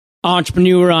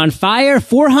Entrepreneur on Fire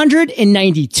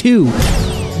 492.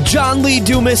 John Lee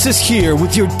Dumas is here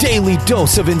with your daily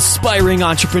dose of inspiring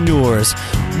entrepreneurs.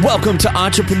 Welcome to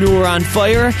Entrepreneur on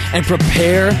Fire and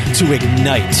prepare to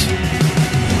ignite.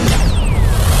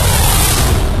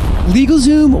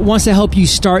 LegalZoom wants to help you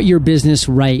start your business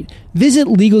right. Visit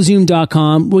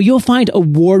LegalZoom.com where you'll find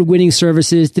award-winning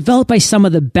services developed by some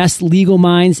of the best legal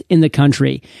minds in the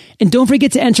country. And don't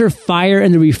forget to enter FIRE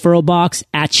in the referral box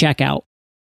at checkout.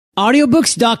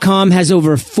 Audiobooks.com has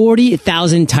over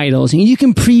 40,000 titles, and you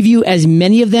can preview as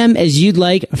many of them as you'd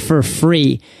like for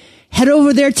free. Head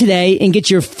over there today and get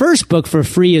your first book for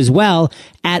free as well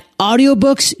at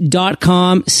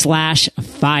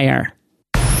audiobooks.com/fire.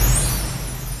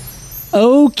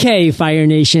 Okay, Fire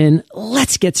Nation,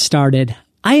 let's get started.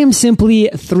 I am simply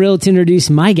thrilled to introduce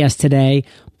my guest today,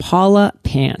 Paula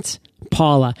Pant.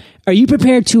 Paula, are you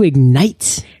prepared to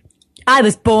ignite? I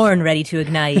was born ready to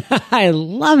ignite. I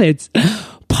love it.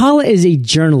 Paula is a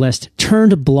journalist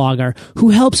turned blogger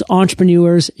who helps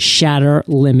entrepreneurs shatter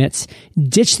limits,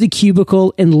 ditch the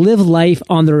cubicle, and live life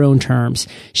on their own terms.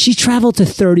 She traveled to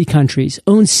 30 countries,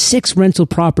 owns 6 rental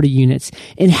property units,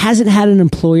 and hasn't had an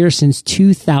employer since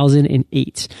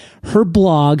 2008. Her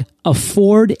blog,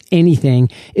 Afford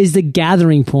Anything, is the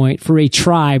gathering point for a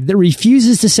tribe that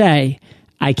refuses to say,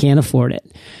 I can't afford it.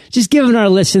 Just giving our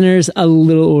listeners a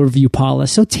little overview, Paula.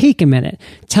 So take a minute.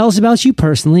 Tell us about you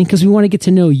personally, because we want to get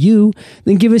to know you.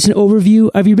 Then give us an overview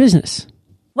of your business.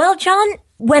 Well, John,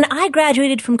 when I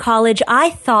graduated from college, I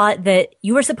thought that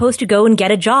you were supposed to go and get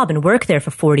a job and work there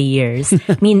for 40 years.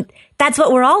 I mean, that's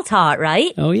what we're all taught,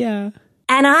 right? Oh, yeah.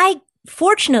 And I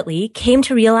fortunately came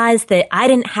to realize that I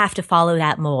didn't have to follow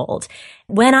that mold.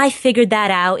 When I figured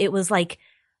that out, it was like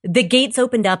the gates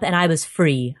opened up and I was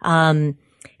free.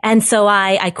 And so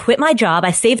I quit my job. I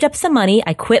saved up some money.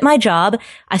 I quit my job.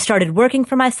 I started working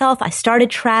for myself. I started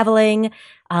traveling.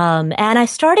 And I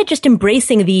started just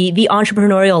embracing the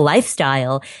entrepreneurial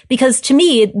lifestyle, because to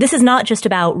me, this is not just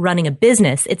about running a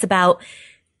business. It's about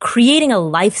creating a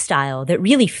lifestyle that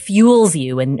really fuels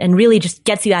you and really just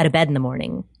gets you out of bed in the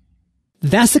morning.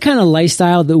 That's the kind of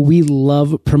lifestyle that we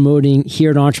love promoting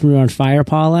here at Entrepreneur on Fire,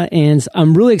 Paula. And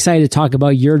I'm really excited to talk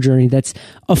about your journey that's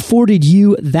afforded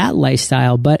you that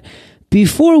lifestyle. But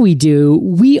before we do,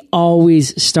 we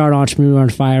always start Entrepreneur on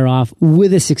Fire off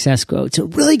with a success quote to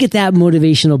really get that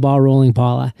motivational ball rolling,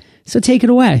 Paula. So take it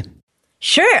away.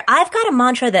 Sure. I've got a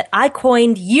mantra that I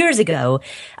coined years ago.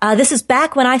 This is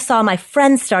back when I saw my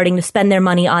friends starting to spend their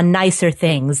money on nicer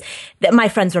things. That my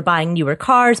friends were buying newer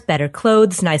cars, better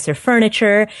clothes, nicer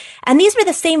furniture. And these were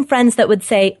the same friends that would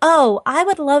say, oh, I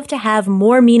would love to have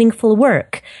more meaningful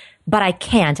work, but I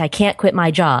can't. I can't quit my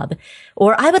job.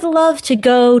 Or I would love to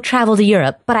go travel to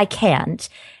Europe, but I can't.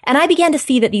 And I began to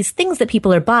see that these things that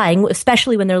people are buying,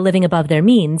 especially when they're living above their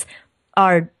means,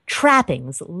 are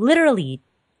trappings, literally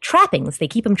trappings. They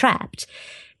keep them trapped.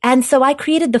 And so I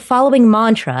created the following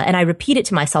mantra, and I repeat it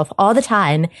to myself all the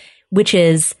time, which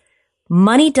is,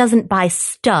 money doesn't buy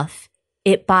stuff,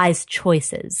 it buys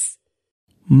choices.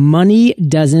 Money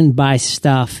doesn't buy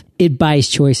stuff, it buys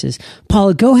choices.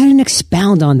 Paula, go ahead and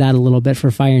expound on that a little bit for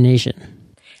Fire Nation.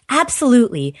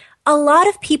 Absolutely. A lot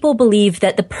of people believe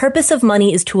that the purpose of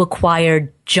money is to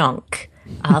acquire junk,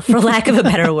 for lack of a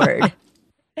better word.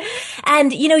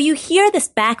 And, you hear this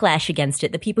backlash against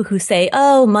it, the people who say,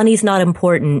 oh, money's not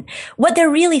important. What they're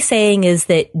really saying is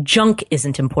that junk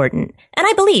isn't important. And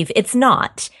I believe it's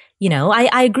not.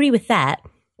 I agree with that.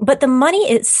 But the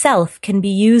money itself can be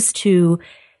used to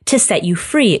set you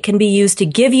free. It can be used to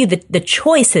give you the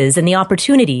choices and the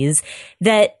opportunities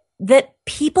that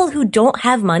people who don't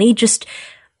have money just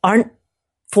aren't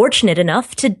fortunate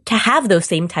enough to have those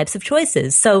same types of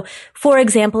choices. So, for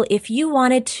example, if you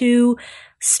wanted to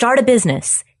start a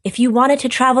business, if you wanted to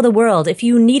travel the world, if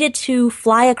you needed to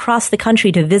fly across the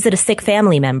country to visit a sick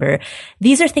family member,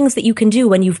 these are things that you can do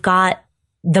when you've got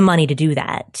the money to do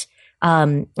that.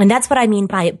 And that's what I mean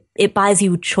by it buys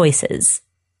you choices.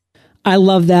 I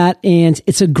love that. And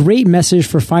it's a great message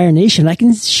for Fire Nation. I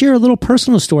can share a little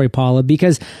personal story, Paula,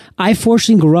 because I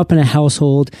fortunately grew up in a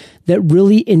household that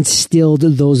really instilled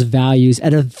those values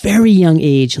at a very young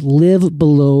age. Live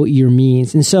below your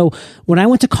means. And so when I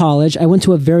went to college, I went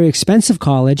to a very expensive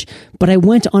college, but I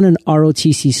went on an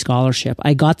ROTC scholarship.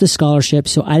 I got the scholarship,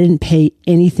 so I didn't pay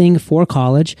anything for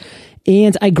college.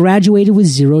 And I graduated with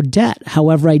zero debt.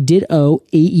 However, I did owe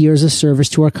 8 years of service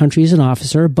to our country as an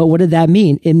officer. But what did that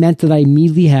mean? It meant that I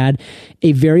immediately had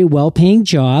a very well-paying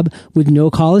job with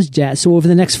no college debt. So over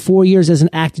the next 4 years as an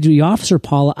active duty officer,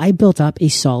 Paula, I built up a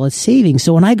solid savings.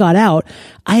 So when I got out,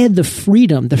 I had the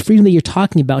freedom that you're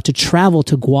talking about, to travel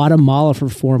to Guatemala for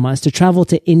 4 months, to travel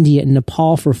to India and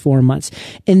Nepal for 4 months,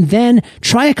 and then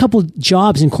try a couple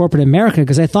jobs in corporate America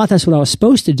because I thought that's what I was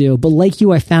supposed to do. But like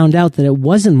you, I found out that it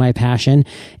wasn't my passion.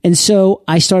 And so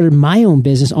I started my own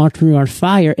business, Entrepreneur on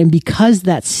Fire. And because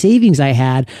that savings I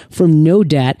had from no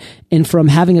debt and from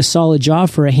having a solid job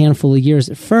for a handful of years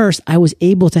at first, I was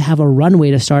able to have a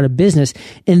runway to start a business.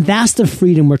 And that's the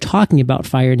freedom we're talking about,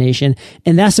 Fire Nation.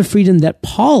 And that's the freedom that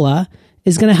Paula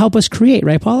is going to help us create,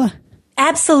 right, Paula?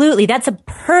 Absolutely. That's a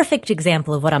perfect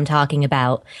example of what I'm talking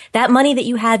about. That money that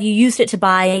you have, you used it to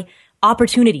buy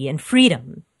opportunity and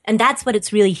freedom. And that's what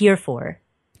it's really here for.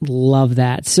 Love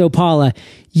that. So Paula,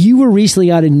 you were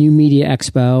recently at a New Media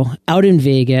Expo out in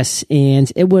Vegas,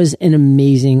 and it was an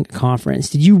amazing conference.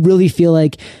 Did you really feel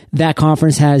like that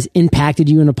conference has impacted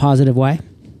you in a positive way?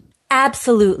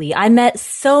 Absolutely. I met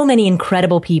so many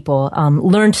incredible people,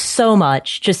 learned so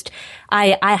much.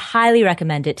 I highly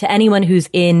recommend it to anyone who's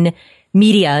in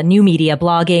media, new media,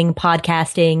 blogging,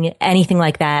 podcasting, anything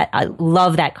like that. I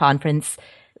love that conference.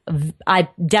 I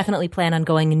definitely plan on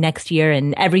going next year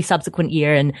and every subsequent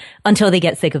year and until they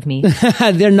get sick of me.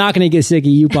 They're not going to get sick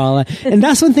of you, Paula. And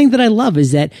that's one thing that I love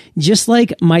is that just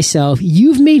like myself,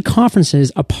 you've made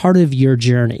conferences a part of your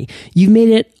journey. You've made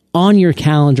it on your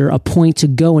calendar a point to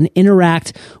go and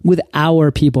interact with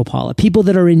our people, Paula, people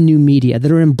that are in new media,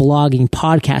 that are in blogging,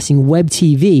 podcasting, web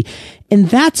TV. And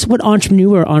that's what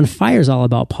Entrepreneur on Fire is all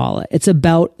about, Paula. It's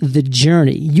about the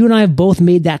journey. You and I have both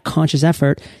made that conscious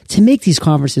effort to make these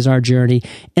conferences our journey.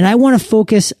 And I want to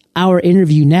focus our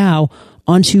interview now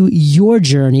onto your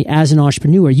journey as an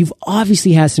entrepreneur. You've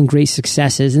obviously had some great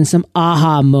successes and some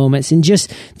aha moments and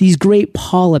just these great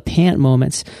Paula Pant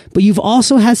moments, but you've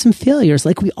also had some failures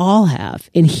like we all have.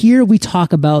 And here we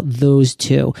talk about those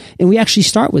too. And we actually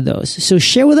start with those. So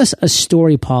share with us a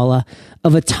story, Paula,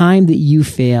 of a time that you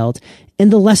failed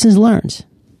and the lessons learned.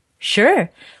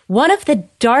 Sure. One of the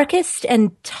darkest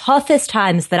and toughest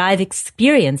times that I've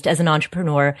experienced as an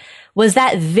entrepreneur was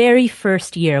that very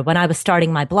first year when I was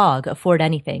starting my blog, Afford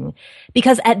Anything.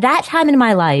 Because at that time in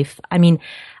my life,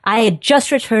 I had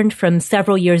just returned from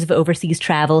several years of overseas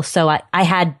travel, so I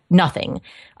had nothing.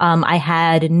 I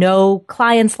had no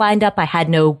clients lined up. I had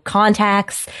no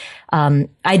contacts.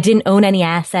 I didn't own any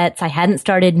assets. I hadn't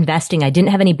started investing. I didn't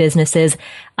have any businesses.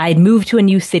 I'd moved to a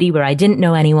new city where I didn't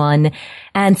know anyone.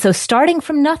 And so starting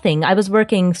from nothing, I was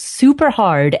working super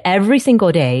hard every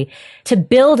single day to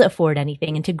build Afford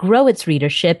Anything and to grow its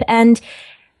readership. And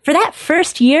for that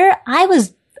first year, I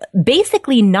was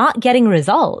basically not getting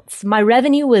results. My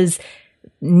revenue was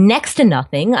next to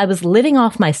nothing. I was living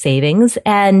off my savings,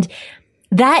 and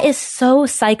that is so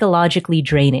psychologically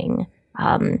draining.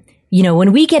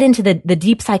 When we get into the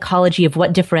deep psychology of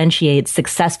what differentiates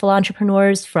successful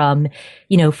entrepreneurs from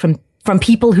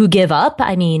people who give up,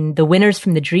 the winners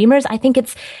from the dreamers, I think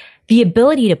it's the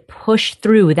ability to push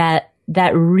through that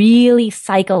really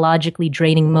psychologically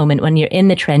draining moment when you're in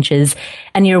the trenches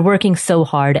and you're working so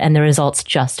hard and the results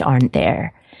just aren't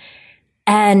there.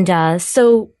 And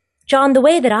so, John, the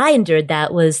way that I endured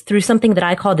that was through something that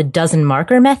I call the dozen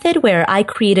marker method, where I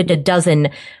created a dozen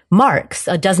marks,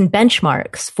 a dozen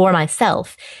benchmarks for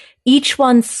myself, each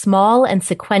one small and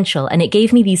sequential. And it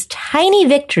gave me these tiny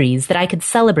victories that I could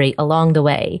celebrate along the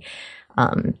way.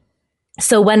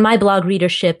 So when my blog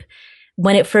readership,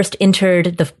 when it first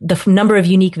entered, the number of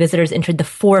unique visitors entered the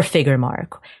 4-figure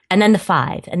mark, and then the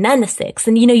 5, and then the 6.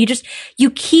 And,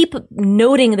 you keep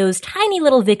noting those tiny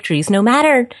little victories, no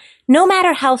matter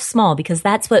how small, because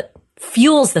that's what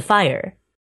fuels the fire.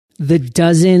 The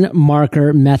dozen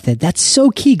marker method. That's so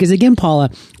key because again,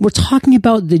 Paula, we're talking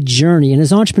about the journey. And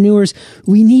as entrepreneurs,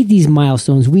 we need these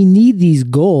milestones. We need these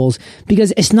goals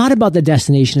because it's not about the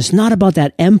destination. It's not about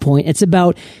that endpoint. It's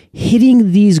about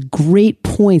hitting these great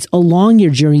points along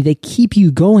your journey that keep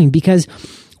you going, because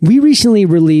we recently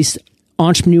released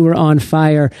Entrepreneur on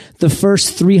Fire, the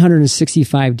first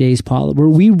 365 days, Paula, where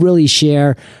we really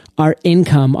share our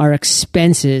income, our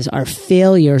expenses, our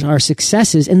failures, our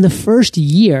successes in the first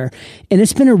year. And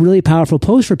it's been a really powerful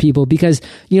post for people because,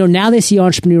 now they see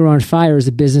Entrepreneur on Fire as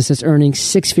a business that's earning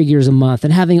 6 figures a month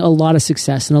and having a lot of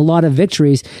success and a lot of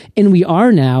victories. And we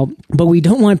are now, but we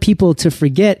don't want people to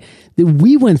forget that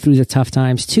we went through the tough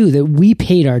times too, that we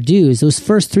paid our dues. Those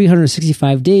first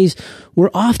 365 days were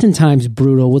oftentimes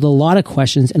brutal with a lot of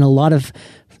questions and a lot of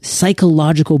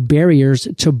psychological barriers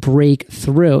to break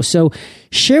through. So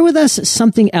share with us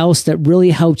something else that really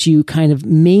helped you kind of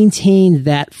maintain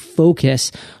that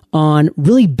focus on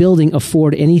really building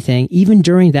Afford Anything, even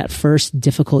during that first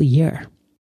difficult year.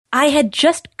 I had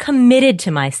just committed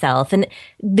to myself, and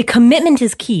the commitment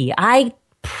is key. I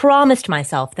promised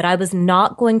myself that I was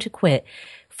not going to quit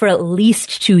for at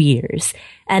least 2 years,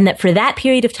 and that for that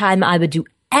period of time, I would do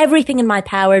everything in my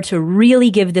power to really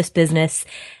give this business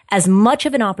as much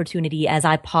of an opportunity as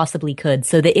I possibly could,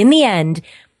 so that in the end,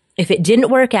 if it didn't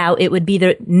work out, it would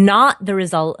be not the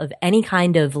result of any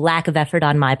kind of lack of effort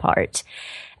on my part.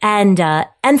 And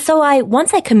so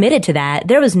once I committed to that,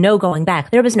 there was no going back.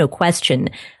 There was no question.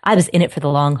 I was in it for the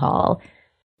long haul.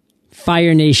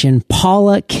 Fire Nation,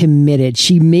 Paula committed.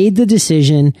 She made the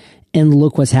decision, and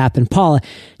look what's happened. Paula,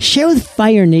 share with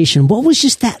Fire Nation, what was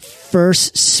just that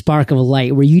first spark of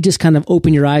light where you just kind of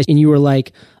opened your eyes and you were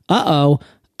like, uh-oh,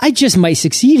 I just might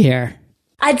succeed here?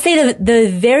 I'd say the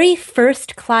very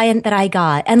first client that I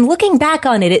got, and looking back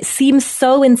on it, it seems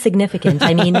so insignificant.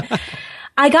 I mean,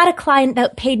 I got a client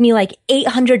that paid me like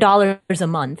 $800 a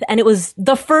month, and it was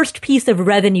the first piece of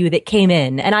revenue that came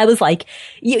in. And I was like,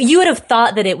 you would have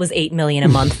thought that it was $8 million a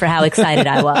month for how excited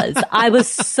I was. I was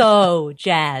so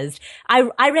jazzed.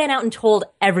 I ran out and told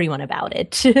everyone about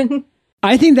it.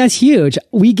 I think that's huge.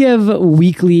 We give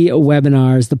weekly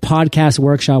webinars, the podcast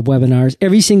workshop webinars,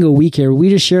 every single week here. We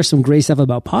just share some great stuff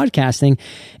about podcasting.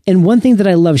 And one thing that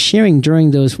I love sharing during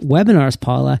those webinars,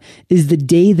 Paula, is the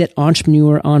day that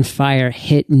Entrepreneur on Fire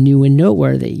hit new and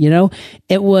noteworthy. You know,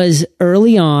 it was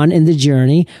early on in the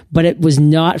journey, but it was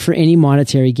not for any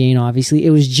monetary gain, obviously.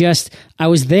 It was just, I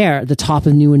was there at the top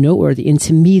of new and noteworthy. And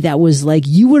to me, that was like,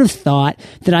 you would have thought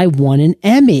that I won an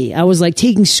Emmy. I was like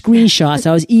taking screenshots.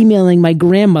 I was emailing my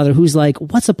grandmother who's like,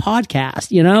 what's a podcast?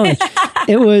 You know,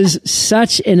 it was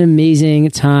such an amazing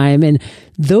time. And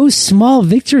those small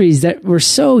victories that were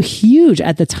so huge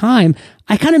at the time,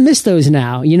 I kind of miss those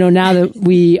now, you know, now that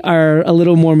we are a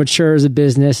little more mature as a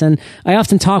business. And I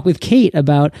often talk with Kate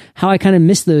about how I kind of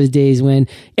miss those days when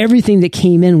everything that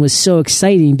came in was so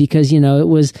exciting because, you know, it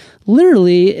was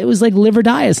like live or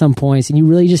die at some points and you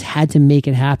really just had to make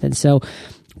it happen. So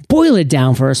boil it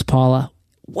down for us, Paula.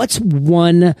 What's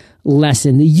one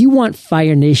lesson that you want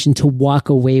Fire Nation to walk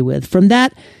away with from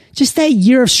that, just that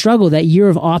year of struggle, that year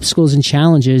of obstacles and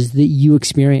challenges that you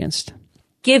experienced?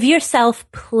 Give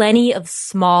yourself plenty of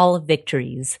small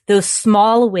victories. Those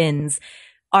small wins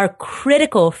are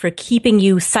critical for keeping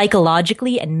you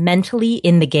psychologically and mentally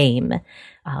in the game.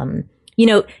 You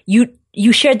know,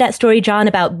 you shared that story, John,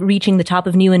 about reaching the top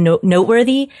of new and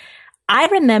noteworthy. I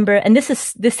remember, and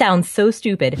this sounds so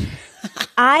stupid.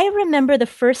 I remember the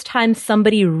first time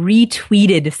somebody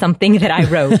retweeted something that I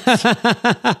wrote.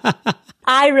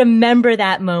 I remember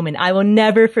that moment. I will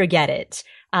never forget it.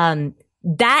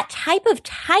 That type of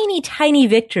tiny, tiny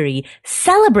victory,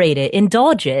 celebrate it,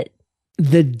 indulge it.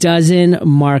 The dozen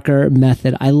marker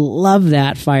method. I love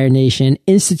that, Fire Nation.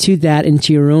 Institute that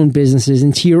into your own businesses,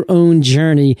 into your own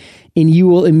journey, and you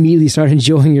will immediately start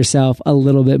enjoying yourself a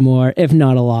little bit more, if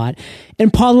not a lot.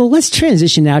 And Paula, let's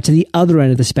transition now to the other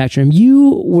end of the spectrum.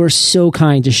 You were so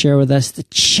kind to share with us the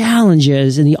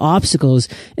challenges and the obstacles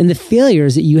and the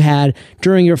failures that you had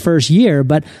during your first year.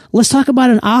 But let's talk about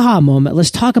an aha moment.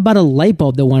 Let's talk about a light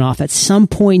bulb that went off at some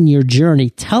point in your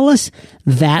journey. Tell us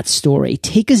that story.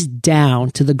 Take us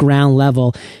down to the ground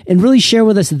level and really share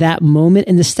with us that moment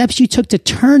and the steps you took to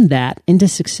turn that into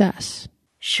success.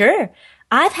 Sure.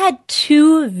 I've had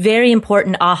two very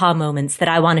important aha moments that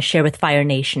I want to share with Fire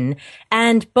Nation.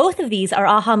 And both of these are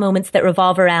aha moments that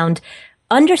revolve around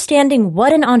understanding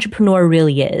what an entrepreneur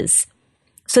really is.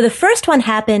 So the first one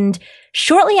happened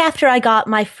shortly after I got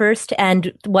my first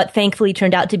and what thankfully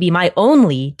turned out to be my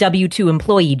only W-2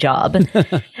 employee job.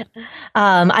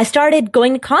 I started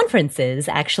going to conferences.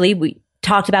 Actually, we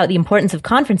talked about the importance of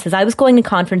conferences. I was going to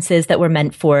conferences that were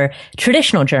meant for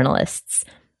traditional journalists.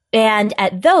 And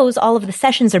at those, all of the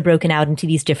sessions are broken out into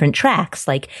these different tracks,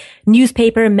 like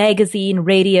newspaper, magazine,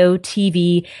 radio,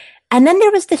 TV. And then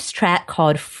there was this track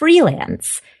called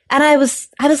freelance. And I was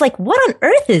like, what on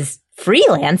earth is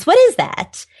freelance? What is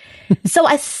that? So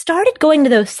I started going to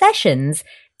those sessions,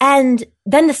 and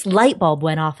then this light bulb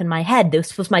went off in my head.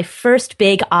 This was my first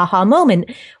big aha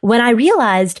moment when I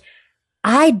realized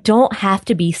I don't have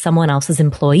to be someone else's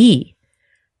employee.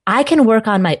 I can work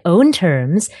on my own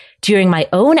terms during my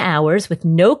own hours with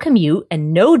no commute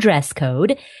and no dress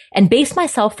code and base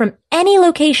myself from any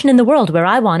location in the world where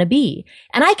I want to be.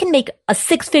 And I can make a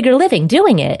 6-figure living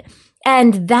doing it.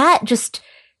 And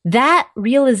that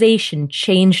realization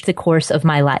changed the course of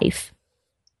my life.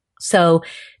 So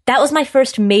that was my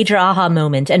first major aha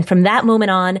moment. And from that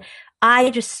moment on, I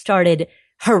just started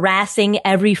harassing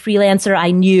every freelancer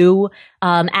I knew,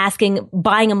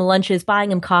 buying them lunches, buying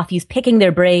them coffees, picking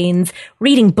their brains,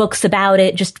 reading books about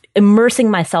it, just immersing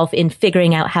myself in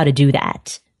figuring out how to do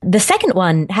that. The second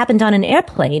one happened on an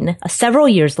airplane. Several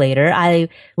years later, I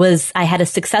had a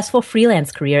successful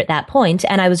freelance career at that point,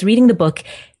 and I was reading the book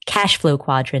Cash Flow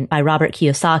Quadrant by Robert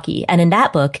Kiyosaki. And in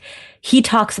that book, he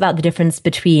talks about the difference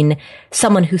between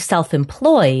someone who's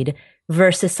self-employed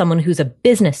versus someone who's a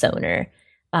business owner.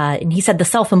 And he said the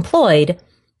self-employed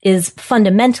is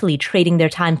fundamentally trading their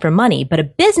time for money, but a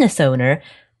business owner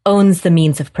owns the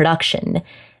means of production.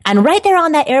 And right there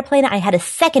on that airplane, I had a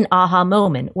second aha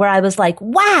moment where I was like,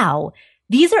 wow,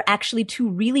 these are actually two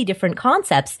really different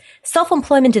concepts.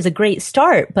 Self-employment is a great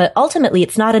start, but ultimately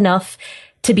it's not enough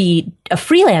to be a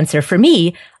freelancer. For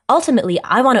me, ultimately,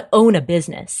 I want to own a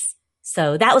business.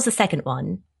 So that was the second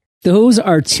one. Those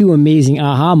are two amazing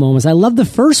aha moments. I love the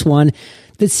first one.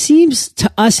 That seems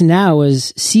to us now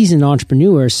as seasoned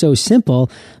entrepreneurs so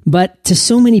simple, but to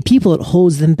so many people, it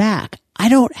holds them back. I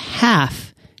don't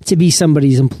have to be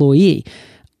somebody's employee.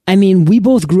 I mean, we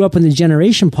both grew up in the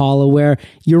generation, Paula, where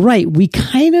you're right. We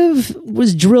kind of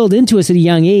was drilled into us at a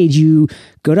young age. You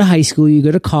go to high school, you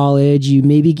go to college, you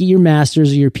maybe get your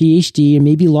master's or your PhD and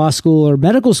maybe law school or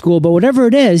medical school, but whatever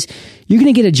it is, you're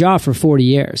going to get a job for 40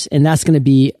 years. And that's going to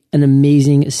be an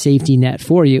amazing safety net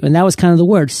for you. And that was kind of the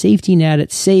word, safety net.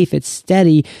 It's safe. It's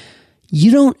steady.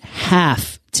 You don't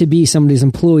have to be somebody's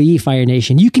employee, Fire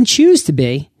Nation. You can choose to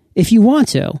be if you want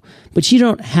to, but you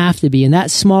don't have to be. And that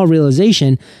small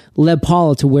realization led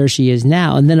Paula to where she is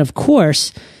now. And then, of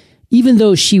course, even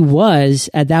though she was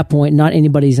at that point not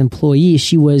anybody's employee,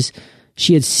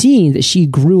 she had seen that she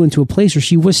grew into a place where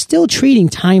she was still trading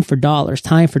time for dollars.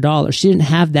 She didn't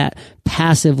have that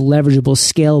passive, leverageable,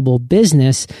 scalable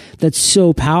business that's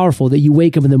so powerful that you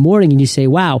wake up in the morning and you say,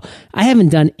 wow, I haven't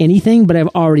done anything, but I've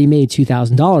already made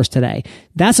 $2,000 today.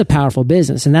 That's a powerful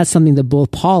business. And that's something that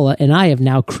both Paula and I have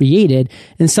now created,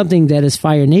 and something that as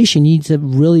Fire Nation, you need to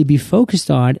really be focused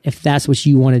on if that's what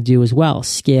you want to do as well.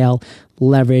 Scale,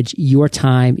 leverage your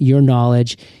time, your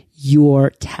knowledge,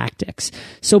 your tactics.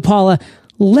 So Paula,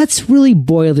 let's really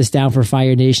boil this down for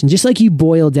Fire Nation. Just like you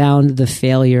boil down the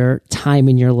failure time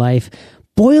in your life,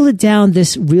 boil it down,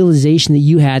 this realization that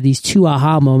you had, these two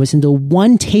aha moments, into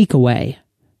one takeaway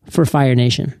for Fire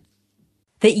Nation.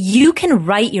 That you can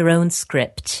write your own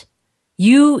script.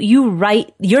 You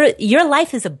write, your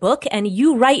life is a book and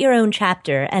you write your own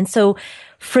chapter. And so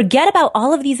forget about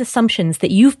all of these assumptions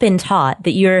that you've been taught,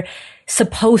 that you're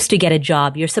supposed to get a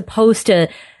job. You're supposed to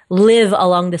live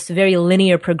along this very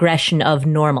linear progression of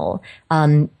normal.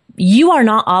 You are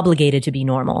not obligated to be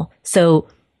normal. So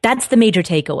that's the major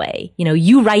takeaway.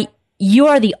 You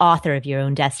are the author of your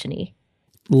own destiny.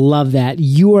 Love that.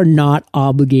 You are not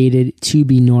obligated to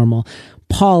be normal.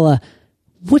 Paula,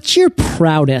 what's your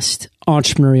proudest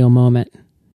entrepreneurial moment?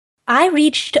 I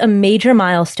reached a major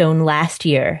milestone last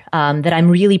year that I'm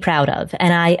really proud of.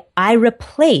 And I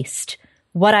replaced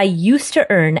what I used to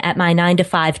earn at my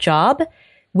 9-to-5 job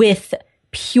with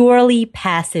purely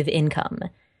passive income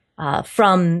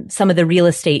from some of the real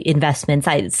estate investments.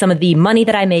 Some of the money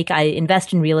that I make, I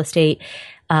invest in real estate,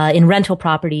 in rental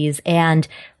properties. And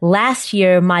last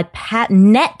year, my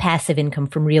net passive income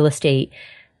from real estate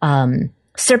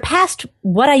surpassed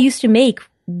what I used to make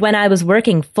when I was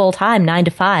working full time,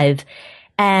 9-to-5.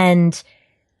 And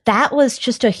that was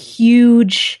just a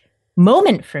huge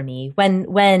moment for me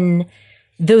when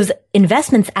those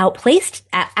investments outpaced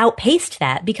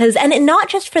that, because, and not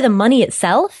just for the money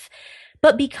itself,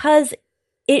 but because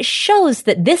it shows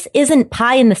that this isn't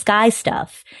pie in the sky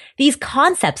stuff. These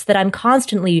concepts that I'm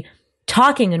constantly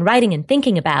talking and writing and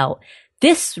thinking about,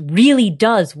 this really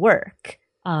does work.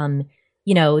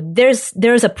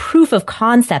 There's a proof of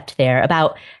concept there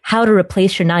about how to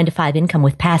replace your 9-to-5 income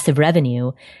with passive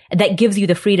revenue that gives you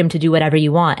the freedom to do whatever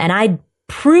you want. And I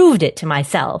proved it to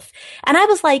myself. And I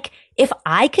was like, if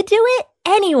I could do it,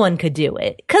 anyone could do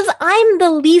it, because I'm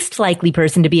the least likely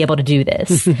person to be able to do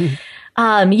this.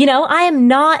 I am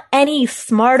not any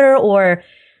smarter or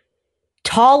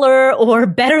taller or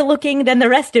better looking than the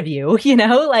rest of you,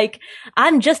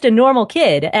 I'm just a normal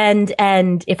kid.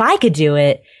 And if I could do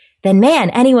it, then man,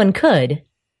 anyone could.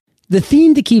 The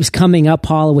theme that keeps coming up,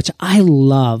 Paula, which I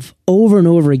love over and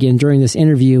over again during this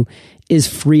interview, is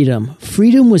freedom.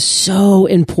 Freedom was so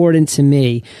important to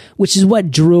me, which is what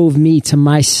drove me to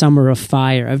my summer of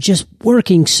fire, of just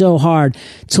working so hard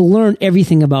to learn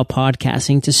everything about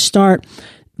podcasting, to start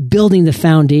building the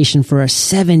foundation for a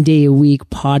 7-day-a-week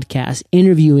podcast,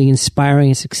 interviewing, inspiring,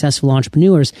 and successful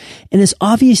entrepreneurs. And it's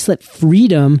obvious that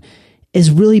freedom has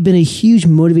really been a huge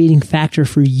motivating factor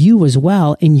for you as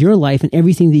well in your life and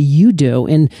everything that you do.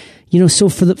 And, so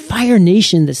for the Fire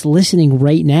Nation that's listening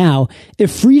right now,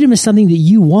 if freedom is something that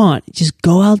you want, just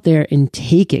go out there and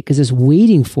take it because it's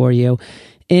waiting for you.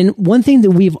 And one thing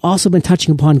that we've also been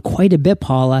touching upon quite a bit,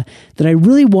 Paula, that I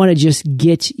really want to just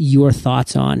get your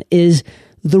thoughts on is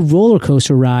the roller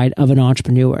coaster ride of an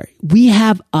entrepreneur. We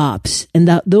have ups, and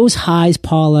those highs,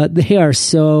 Paula, they are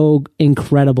so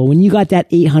incredible. When you got that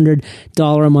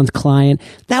 $800 a month client,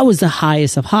 that was the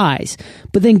highest of highs.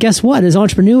 But then guess what? As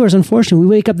entrepreneurs, unfortunately,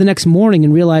 we wake up the next morning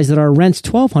and realize that our rent's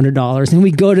 $1,200, and we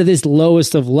go to this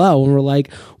lowest of low, and we're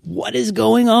like, what is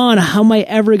going on? How am I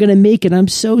ever going to make it? I'm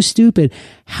so stupid.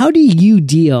 How do you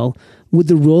deal with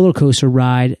the roller coaster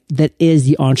ride that is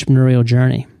the entrepreneurial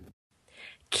journey?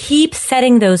 Keep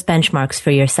setting those benchmarks for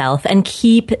yourself and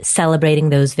keep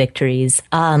celebrating those victories.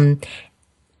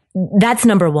 That's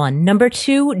number one. Number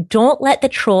two, don't let the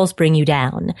trolls bring you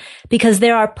down, because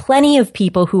there are plenty of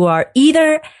people who are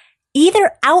either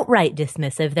outright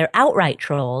dismissive, they're outright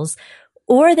trolls,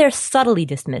 or they're subtly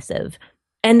dismissive,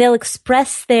 and they'll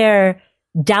express their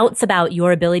doubts about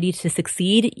your ability to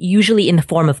succeed, usually in the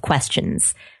form of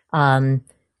questions.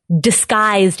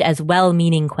 Disguised as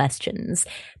well-meaning questions.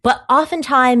 But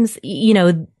oftentimes,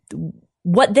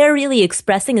 what they're really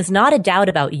expressing is not a doubt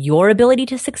about your ability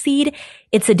to succeed.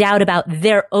 It's a doubt about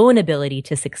their own ability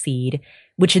to succeed,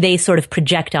 which they sort of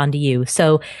project onto you.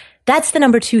 So that's the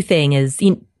number two thing is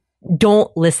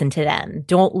don't listen to them.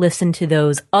 Don't listen to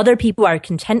those other people who are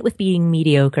content with being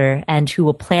mediocre and who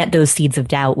will plant those seeds of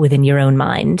doubt within your own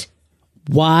mind.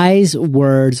 Wise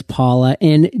words, Paula.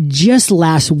 And just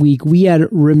last week, we had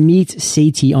Ramit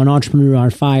Sethi on Entrepreneur on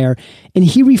Fire, and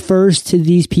he refers to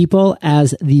these people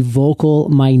as the vocal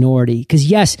minority. Because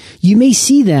yes, you may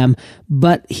see them,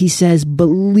 but he says,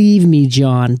 believe me,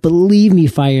 John, believe me,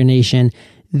 Fire Nation,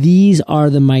 these are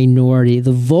the minority,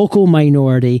 the vocal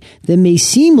minority that may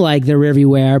seem like they're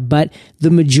everywhere, but the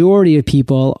majority of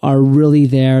people are really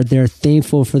there. They're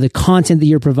thankful for the content that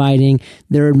you're providing.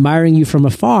 They're admiring you from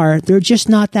afar. They're just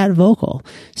not that vocal.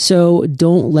 So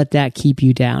don't let that keep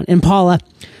you down. And Paula,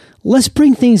 let's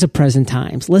bring things to present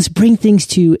times. Let's bring things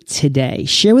to today.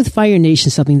 Share with Fire Nation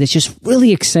something that's just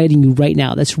really exciting you right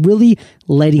now, that's really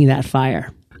lighting that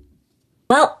fire.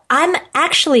 Well, I'm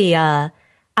actually,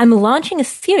 I'm launching a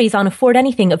series on Afford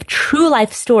Anything of true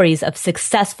life stories of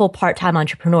successful part-time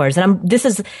entrepreneurs. And this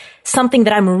is something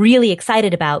that I'm really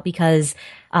excited about because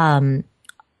I've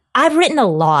written a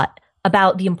lot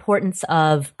about the importance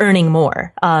of earning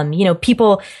more.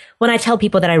 People, when I tell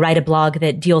people that I write a blog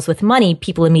that deals with money,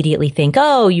 people immediately think,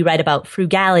 oh, you write about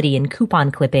frugality and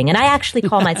coupon clipping. And I actually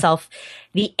call myself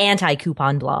the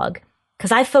anti-coupon blog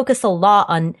because I focus a lot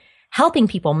on helping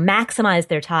people maximize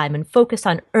their time and focus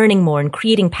on earning more and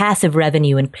creating passive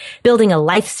revenue and building a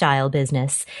lifestyle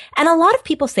business. And a lot of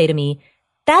people say to me,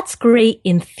 that's great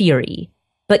in theory,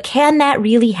 but can that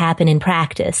really happen in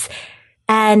practice?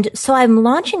 And so I'm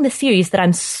launching the series that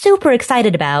I'm super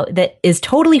excited about that is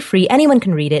totally free. Anyone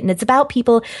can read it. And it's about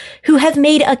people who have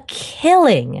made a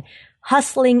killing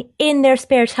hustling in their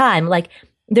spare time. Like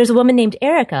there's a woman named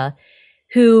Erica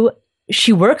who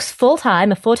she works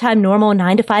full-time, a full-time normal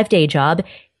 9-to-5 day job,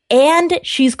 and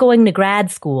she's going to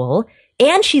grad school,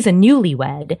 and she's a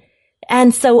newlywed.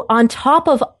 And so on top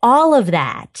of all of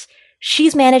that,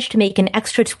 she's managed to make an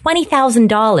extra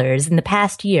 $20,000 in the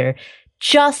past year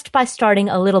just by starting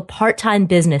a little part-time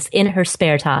business in her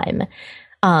spare time.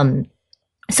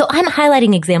 So I'm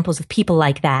highlighting examples of people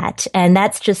like that. And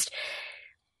that's just,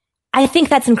 I think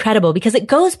that's incredible because it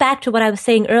goes back to what I was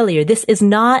saying earlier. This is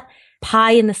not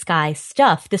pie in the sky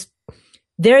stuff.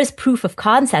 There is proof of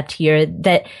concept here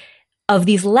that of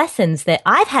these lessons that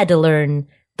I've had to learn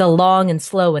the long and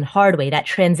slow and hard way, that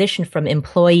transition from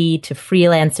employee to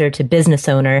freelancer to business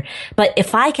owner. But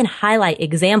if I can highlight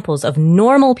examples of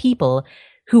normal people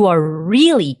who are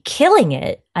really killing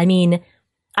it, I mean,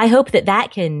 I hope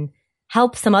that can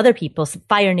help some other people,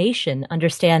 Fire Nation,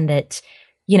 understand that,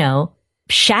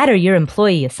 shatter your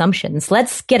employee assumptions.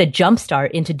 Let's get a jump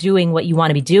start into doing what you want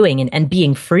to be doing and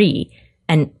being free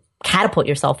and catapult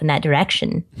yourself in that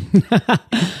direction.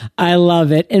 I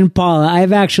love it. And Paula,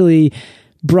 I've actually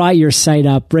brought your site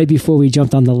up right before we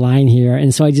jumped on the line here.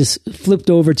 And so I just flipped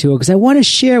over to it because I want to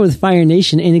share with Fire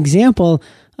Nation an example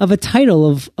of a title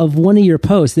of one of your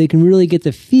posts. They can really get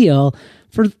the feel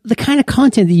for the kind of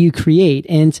content that you create.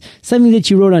 And something that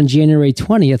you wrote on January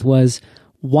 20th was,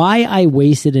 why I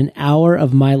wasted an hour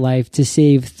of my life to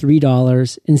save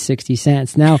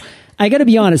 $3.60. Now, I got to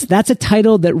be honest, that's a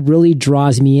title that really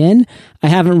draws me in. I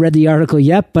haven't read the article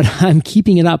yet, but I'm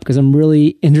keeping it up because I'm really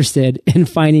interested in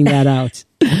finding that out.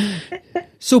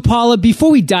 So Paula, before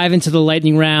we dive into the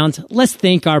lightning round, let's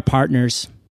thank our partners.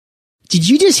 Did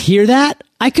you just hear that?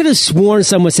 I could have sworn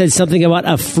someone said something about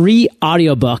a free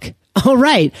audiobook. All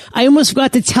right. I almost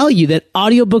forgot to tell you that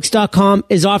audiobooks.com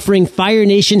is offering Fire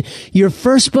Nation your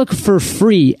first book for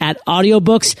free at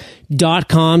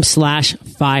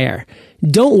audiobooks.com/fire.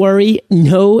 Don't worry,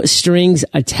 no strings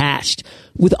attached.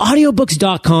 With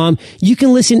audiobooks.com, you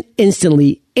can listen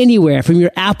instantly anywhere from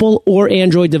your Apple or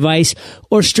Android device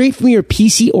or straight from your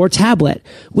PC or tablet.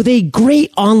 With a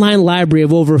great online library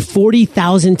of over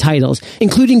 40,000 titles,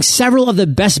 including several of the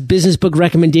best business book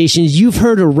recommendations you've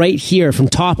heard right here from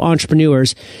top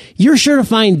entrepreneurs, you're sure to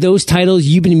find those titles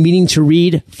you've been meaning to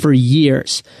read for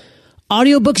years.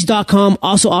 Audiobooks.com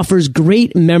also offers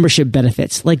great membership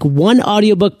benefits, like one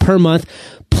audiobook per month,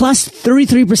 plus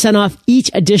 33% off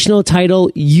each additional title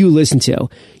you listen to.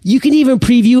 You can even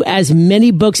preview as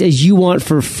many books as you want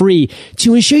for free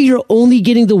to ensure you're only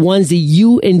getting the ones that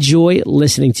you enjoy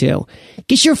listening to.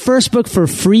 Get your first book for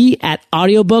free at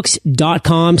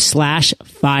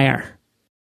audiobooks.com/fire.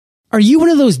 Are you one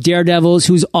of those daredevils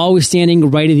who's always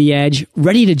standing right at the edge,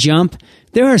 ready to jump?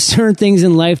 There are certain things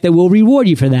in life that will reward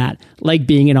you for that, like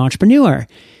being an entrepreneur.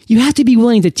 You have to be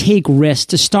willing to take risks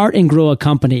to start and grow a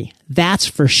company. That's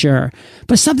for sure.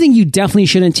 But something you definitely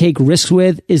shouldn't take risks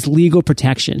with is legal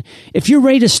protection. If you're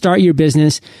ready to start your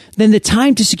business, then the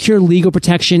time to secure legal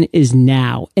protection is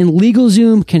now, and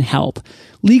LegalZoom can help.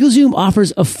 LegalZoom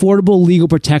offers affordable legal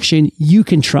protection you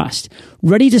can trust.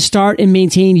 Ready to start and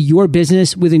maintain your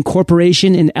business with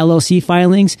incorporation and LLC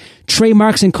filings,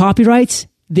 trademarks, and copyrights?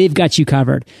 They've got you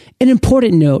covered. An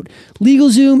important note,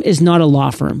 LegalZoom is not a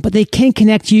law firm, but they can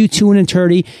connect you to an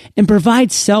attorney and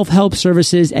provide self-help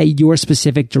services at your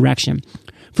specific direction.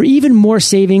 For even more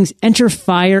savings, enter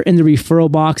FIRE in the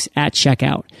referral box at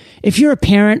checkout. If you're a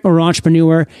parent or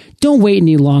entrepreneur, don't wait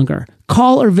any longer.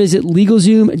 Call or visit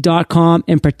LegalZoom.com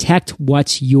and protect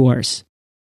what's yours.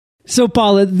 So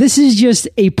Paula, this is just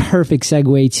a perfect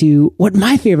segue to what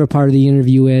my favorite part of the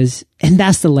interview is, and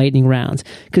that's the lightning round.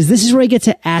 Because this is where I get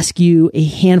to ask you a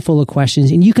handful of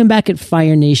questions, and you come back at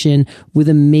Fire Nation with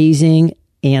amazing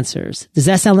answers. Does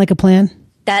that sound like a plan?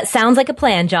 That sounds like a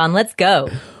plan, John. Let's go.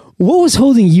 What was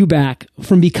holding you back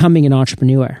from becoming an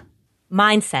entrepreneur?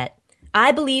 Mindset.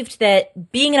 I believed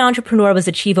that being an entrepreneur was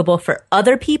achievable for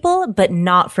other people, but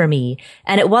not for me.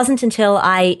 And it wasn't until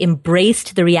I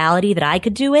embraced the reality that I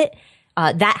could do it,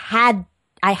 I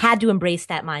had to embrace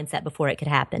that mindset before it could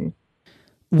happen.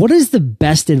 What is the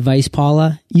best advice,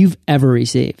 Paula, you've ever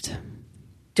received?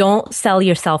 Don't sell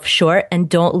yourself short and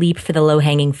don't leap for the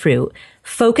low-hanging fruit.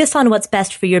 Focus on what's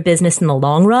best for your business in the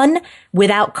long run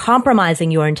without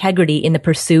compromising your integrity in the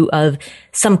pursuit of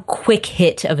some quick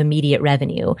hit of immediate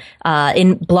revenue.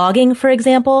 In blogging, for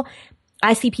example,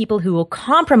 I see people who will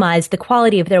compromise the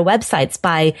quality of their websites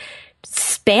by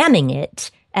spamming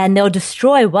it, and they'll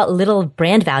destroy what little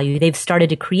brand value they've started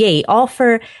to create, all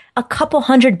for a couple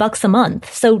 $100 a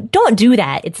month. So don't do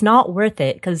that. It's not worth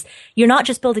it, because you're not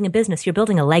just building a business, you're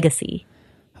building a legacy.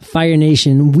 Fire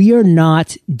Nation, we are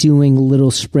not doing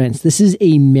little sprints. This is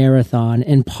a marathon,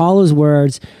 and Paula's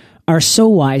words are so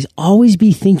wise. Always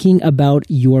be thinking about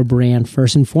your brand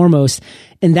first and foremost,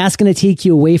 and that's going to take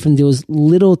you away from those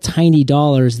little tiny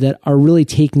dollars that are really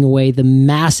taking away the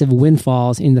massive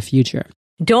windfalls in the future.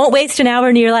 Don't waste an hour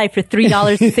in your life for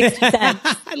 $3.60.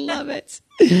 I love it.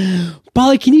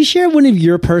 Paula, can you share one of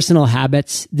your personal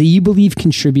habits that you believe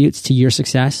contributes to your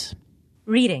success?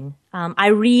 Reading. I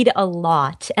read a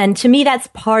lot. And to me, that's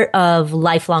part of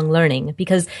lifelong learning,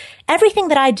 because everything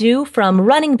that I do, from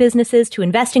running businesses to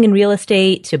investing in real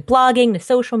estate to blogging to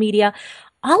social media,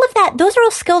 all of that, those are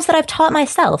all skills that I've taught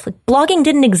myself. Like, blogging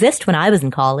didn't exist when I was in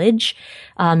college.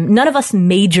 None of us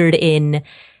majored in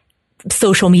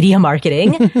social media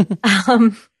marketing.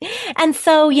 And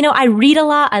so, I read a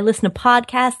lot. I listen to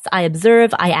podcasts. I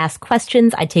observe. I ask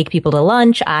questions. I take people to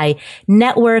lunch. I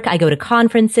network. I go to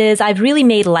conferences. I've really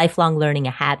made lifelong learning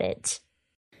a habit.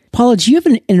 Paula, do you have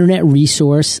an internet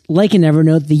resource like an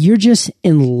Evernote that you're just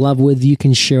in love with you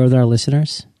can share with our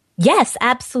listeners? Yes,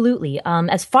 absolutely.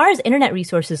 As far as internet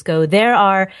resources go, there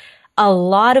are a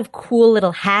lot of cool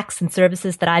little hacks and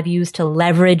services that I've used to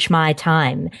leverage my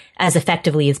time as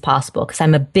effectively as possible, because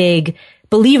I'm a big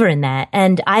believer in that.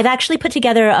 And I've actually put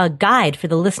together a guide for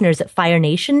the listeners at Fire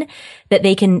Nation that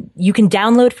you can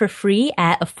download for free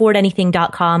at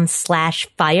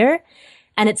affordanything.com/fire.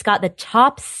 And it's got the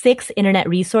top 6 internet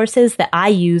resources that I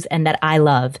use and that I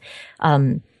love.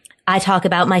 I talk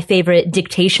about my favorite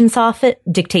dictation software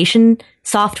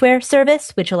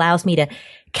service, which allows me to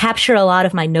capture a lot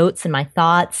of my notes and my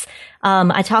thoughts.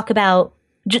 I talk about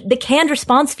the canned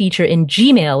response feature in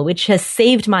Gmail, which has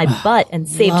saved my butt and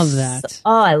saved. Love that.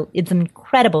 It's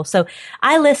incredible. So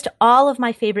I list all of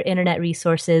my favorite internet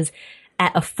resources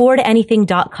at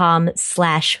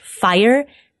affordanything.com/fire.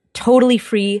 Totally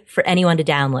free for anyone to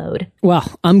download. Well,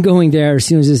 I'm going there as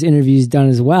soon as this interview is done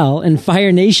as well. And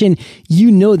Fire Nation, you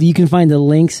know that you can find the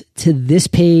links to this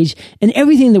page and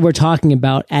everything that we're talking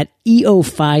about at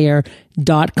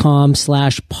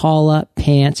eofire.com/Paula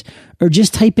Pant, or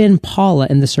just type in Paula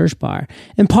in the search bar.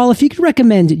 And Paula, if you could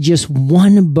recommend just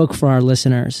one book for our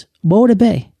listeners, what would it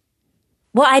be?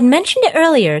 Well, I'd mentioned it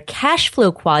earlier, Cash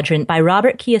Flow Quadrant by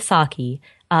Robert Kiyosaki.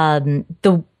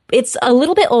 It's a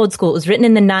little bit old school. It was written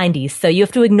in the 90s, so you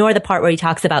have to ignore the part where he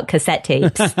talks about cassette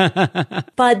tapes.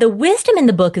 But the wisdom in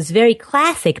the book is very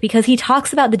classic because he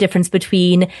talks about the difference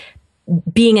between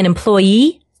being an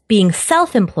employee, being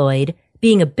self-employed,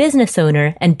 being a business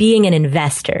owner, and being an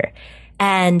investor.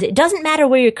 And it doesn't matter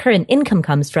where your current income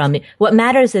comes from. What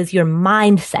matters is your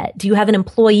mindset. Do you have an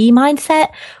employee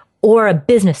mindset or a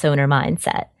business owner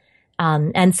mindset?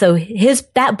 And so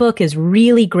that book is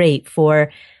really great for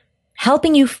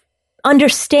helping you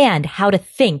understand how to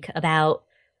think about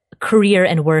career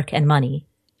and work and money.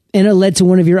 And it led to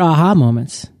one of your aha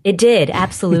moments. It did,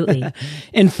 absolutely.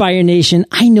 And Fire Nation,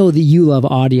 I know that you love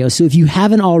audio. So if you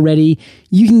haven't already,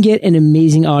 you can get an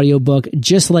amazing audiobook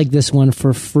just like this one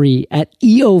for free at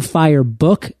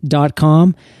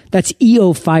eofirebook.com. That's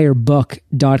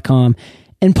eofirebook.com.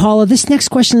 And Paula, this next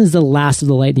question is the last of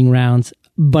the lightning rounds,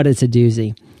 but it's a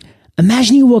doozy.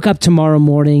 Imagine you woke up tomorrow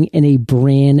morning in a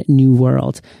brand new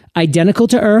world, identical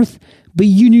to Earth, but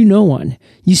you knew no one.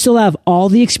 You still have all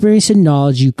the experience and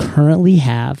knowledge you currently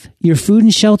have, your food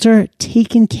and shelter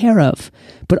taken care of,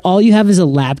 but all you have is a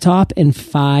laptop and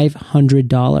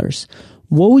 $500.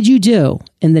 What would you do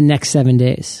in the next 7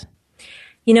 days?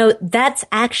 You know, that's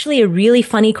actually a really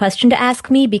funny question to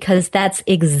ask me because that's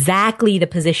exactly the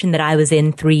position that I was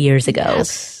in 3 years ago.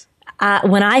 Yes.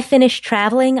 When I finished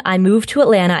traveling, I moved to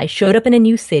Atlanta. I showed up in a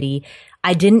new city.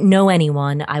 I didn't know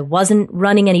anyone. I wasn't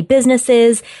running any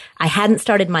businesses. I hadn't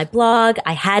started my blog.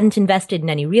 I hadn't invested in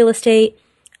any real estate.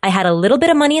 I had a little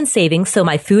bit of money in savings, so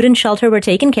my food and shelter were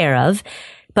taken care of.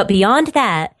 But beyond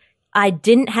that, I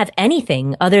didn't have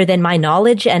anything other than my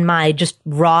knowledge and my just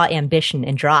raw ambition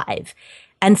and drive.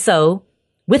 And so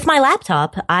with my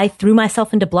laptop, I threw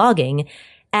myself into blogging.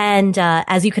 And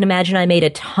as you can imagine, I made a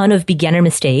ton of beginner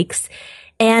mistakes.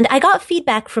 And I got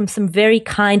feedback from some very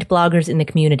kind bloggers in the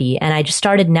community. And I just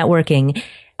started networking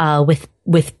with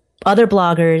other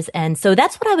bloggers. And so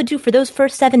that's what I would do for those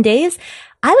first 7 days.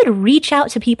 I would reach out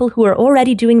to people who are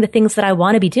already doing the things that I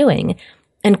want to be doing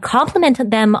and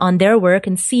compliment them on their work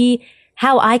and see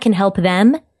how I can help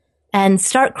them and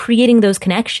start creating those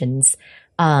connections.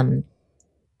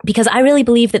 Because I really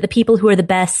believe that the people who are the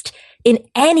best in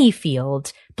any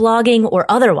field, blogging or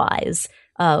otherwise,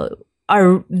 are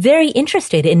very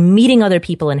interested in meeting other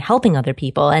people and helping other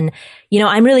people. And, you know,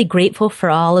 I'm really grateful for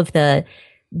all of the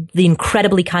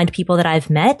incredibly kind people that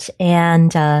I've met.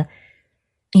 And,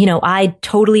 you know, I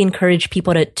totally encourage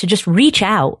people to just reach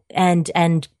out and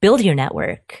build your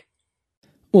network.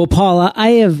 Well, Paula, I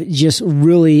have just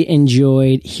really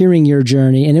enjoyed hearing your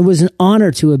journey, and it was an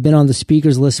honor to have been on the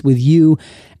speakers list with you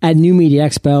at New Media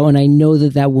Expo, and I know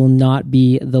that that will not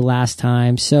be the last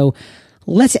time. So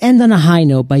let's end on a high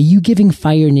note by you giving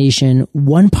Fire Nation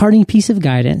one parting piece of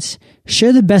guidance.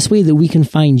 Share the best way that we can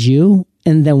find you,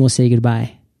 and then we'll say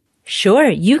goodbye. Sure.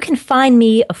 You can find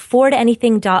me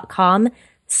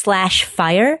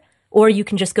affordanything.com/fire. Or you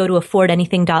can just go to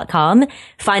affordanything.com,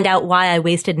 find out why I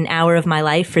wasted an hour of my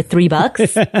life for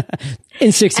 $3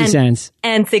 and 60 cents.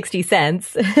 And 60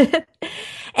 cents.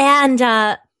 And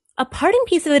a parting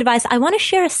piece of advice, I want to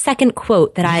share a second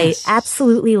quote that I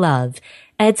absolutely love.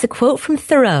 It's a quote from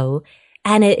Thoreau,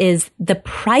 and it is, "The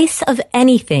price of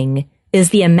anything is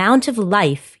the amount of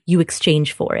life you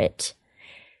exchange for it."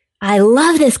 I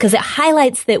love this because it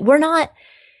highlights that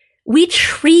we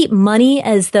treat money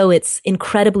as though it's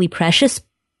incredibly precious,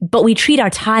 but we treat our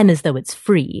time as though it's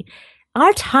free.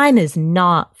 Our time is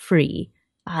not free.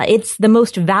 It's the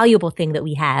most valuable thing that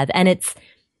we have, and it's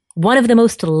one of the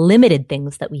most limited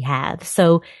things that we have.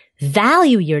 So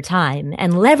value your time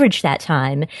and leverage that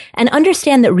time and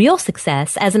understand that real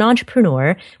success as an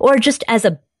entrepreneur or just as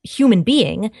a human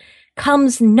being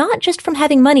comes not just from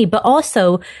having money, but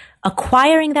also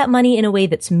acquiring that money in a way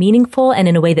that's meaningful and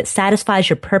in a way that satisfies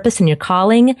your purpose and your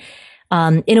calling,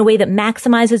 in a way that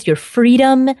maximizes your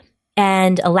freedom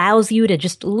and allows you to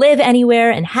just live anywhere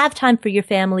and have time for your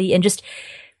family and just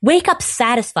wake up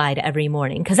satisfied every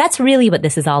morning, because that's really what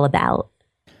this is all about.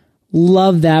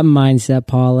 Love that mindset,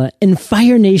 Paula. And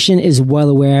Fire Nation is well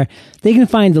aware they can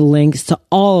find the links to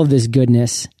all of this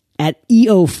goodness at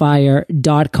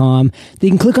eofire.com. They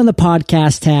can click on the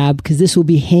podcast tab because this will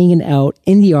be hanging out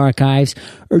in the archives,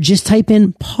 or just type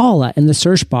in Paula in the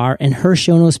search bar and her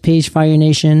show notes page, Fire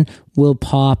Nation, will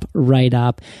pop right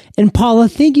up. And Paula,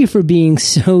 thank you for being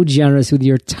so generous with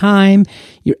your time,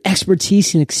 your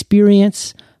expertise and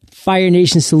experience. Fire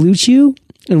Nation salutes you,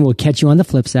 and we'll catch you on the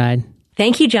flip side.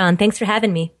 Thank you, John. Thanks for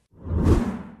having me.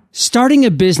 Starting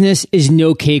a business is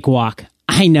no cakewalk.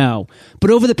 I know. But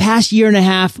over the past year and a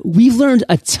half, we've learned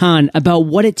a ton about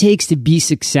what it takes to be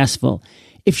successful.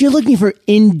 If you're looking for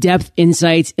in-depth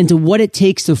insights into what it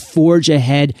takes to forge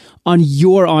ahead on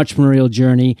your entrepreneurial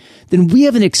journey, then we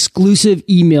have an exclusive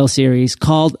email series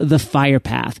called The Fire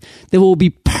Path that will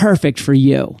be perfect for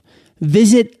you.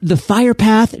 Visit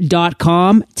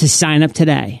thefirepath.com to sign up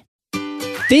today.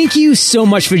 Thank you so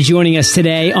much for joining us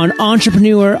today on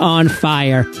Entrepreneur on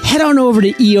Fire. Head on over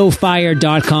to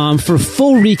eofire.com for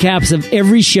full recaps of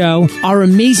every show, our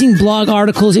amazing blog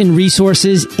articles and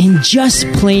resources, and just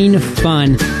plain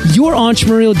fun. Your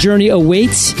entrepreneurial journey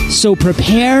awaits, so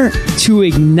prepare to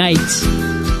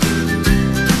ignite.